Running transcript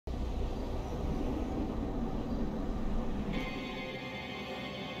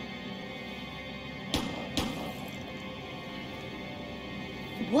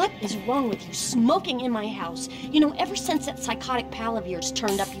What is wrong with you, smoking in my house? You know, ever since that psychotic pal of yours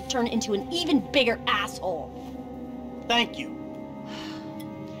turned up, you've turned into an even bigger asshole. Thank you.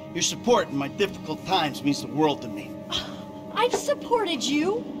 Your support in my difficult times means the world to me. I've supported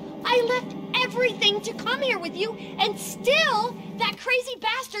you. I left everything to come here with you, and still, that crazy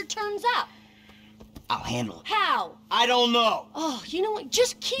bastard turns up. I'll handle it. How? I don't know. Oh, you know what?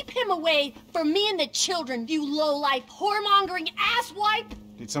 Just keep him away from me and the children, you low-life, whoremongering asswipe.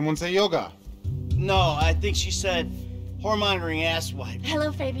 Did someone say yoga? No, I think she said whoremongering asswipe.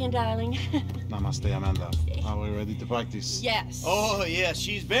 Hello, Fabian, darling. Namaste, Amanda. Are we ready to practice? Yes. Oh, yeah,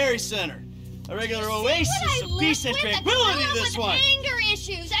 she's very centered. A regular oasis of peace and tranquility, this one. Anger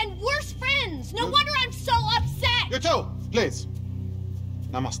issues and worse friends. No wonder I'm so upset. You too, please.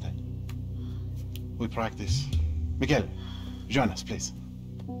 Namaste. We practice. Miguel, join us, please.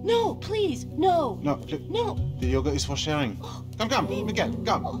 No, please, no. No, please. No. The yoga is for sharing. Come, Miguel,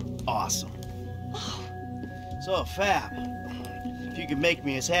 come. Awesome. So, Fab, if you can make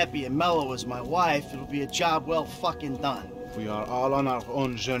me as happy and mellow as my wife, it'll be a job well fucking done. We are all on our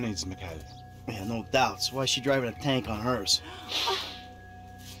own journeys, Miguel. Yeah, no doubts. Why is she driving a tank on hers?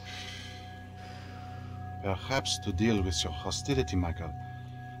 Perhaps to deal with your hostility, Michael.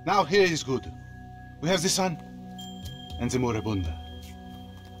 Now here is good. We have the sun and the moribunda.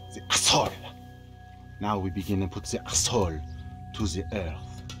 The asshole. Now we begin and put the asshole to the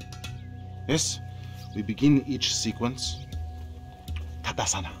earth. Yes, we begin each sequence.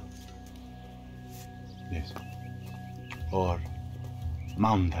 Tadasana. Yes. Or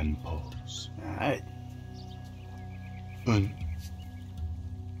mountain pose. All right. 1,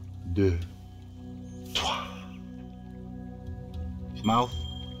 2, 3. Mouth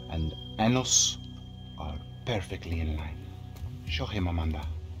and anus are perfectly in line. Show him, Amanda.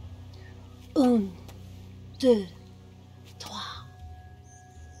 1, 2, 3.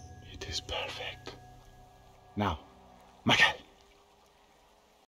 It is perfect. Now, Michael.